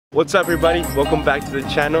What's up everybody, welcome back to the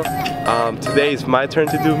channel. Today is my turn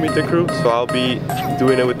to do Meet the Krew, so I'll be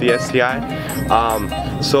doing it with the STI.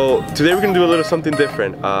 So today we're gonna do a little something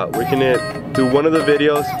different. We're gonna do one of the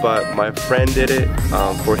videos, but my friend did it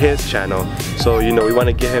for his channel. So you know, we want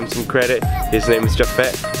to give him some credit. His name is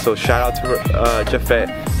Japhet, so shout out to Japhet.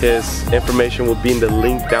 His information will be in the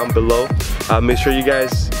link down below. Make sure you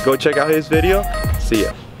guys go check out his video. See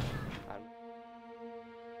ya.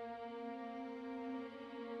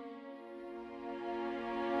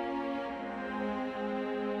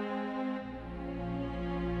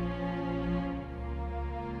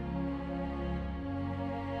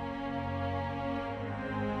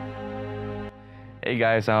 Hey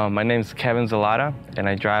guys, my name is Kevin Zalata and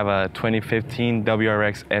I drive a 2015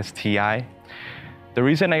 WRX STI. The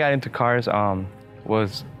reason I got into cars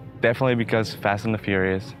was definitely because Fast and the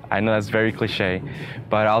Furious. I know that's very cliche,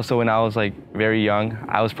 but also when I was like very young,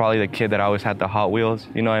 I was probably the kid that always had the Hot Wheels,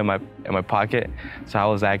 you know, in my pocket. So I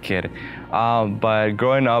was that kid. But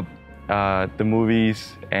growing up, the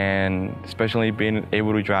movies and especially being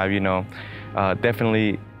able to drive, you know,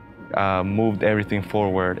 definitely moved everything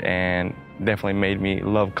forward and definitely made me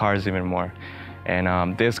love cars even more.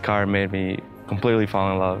 And this car made me completely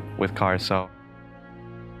fall in love with cars. So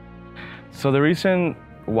the reason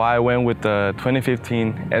why I went with the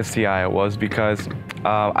 2015 STI was because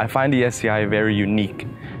I find the STI very unique.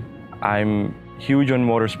 I'm huge on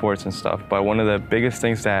motorsports and stuff, but one of the biggest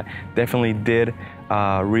things that definitely did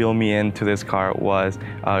reel me into this car was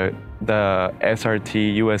the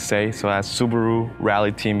SRT USA, so that's Subaru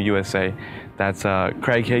Rally Team USA. That's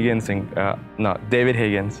Craig Higgins and David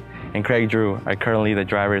Higgins and Craig Drew are currently the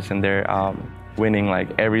drivers, and they're winning like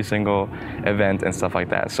every single event and stuff like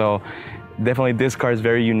that. So definitely this car is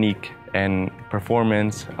very unique and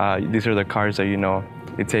performance. These are the cars that, you know,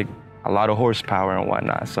 they take a lot of horsepower and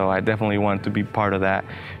whatnot. So I definitely want to be part of that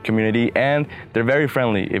community, and they're very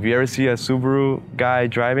friendly. If you ever see a Subaru guy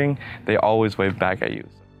driving, they always wave back at you.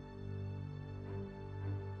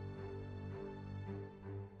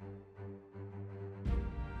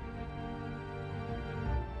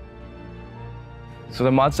 So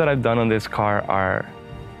the mods that I've done on this car are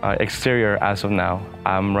exterior as of now.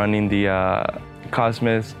 I'm running the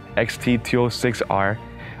Cosmos XT206R.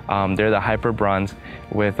 They're the Hyper Bronze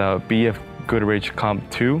with a BF Goodrich Comp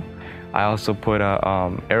 2. I also put a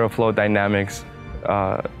Aeroflow Dynamics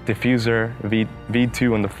diffuser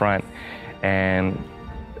V2 on the front, and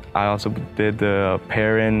I also did the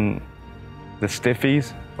pair in the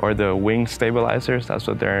stiffies, or the wing stabilizers. That's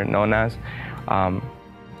what they're known as.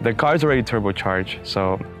 The car's already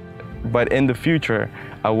turbocharged, but in the future,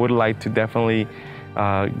 I would like to definitely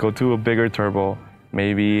go to a bigger turbo,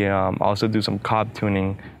 maybe also do some Cobb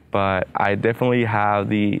tuning, but I definitely have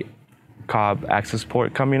the Cobb access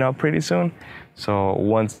port coming up pretty soon. So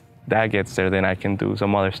once that gets there, then I can do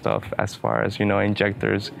some other stuff as far as, you know,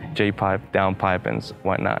 injectors, J-pipe, downpipe, and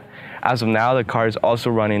whatnot. As of now, the car is also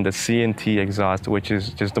running the CNT exhaust, which is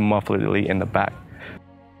just the muffler delete in the back.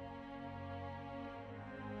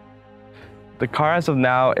 The car as of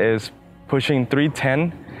now is pushing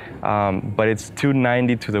 310, but it's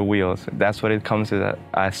 290 to the wheels. That's what it comes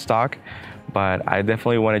as stock, but I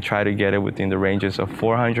definitely want to try to get it within the ranges of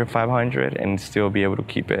 400, 500 and still be able to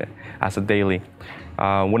keep it as a daily.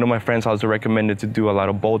 One of my friends also recommended to do a lot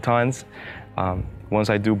of bolt-ons.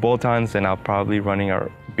 Once I do bolt-ons, then I'll probably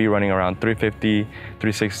be running around 350,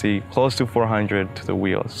 360, close to 400 to the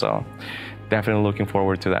wheels. So definitely looking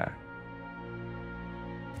forward to that.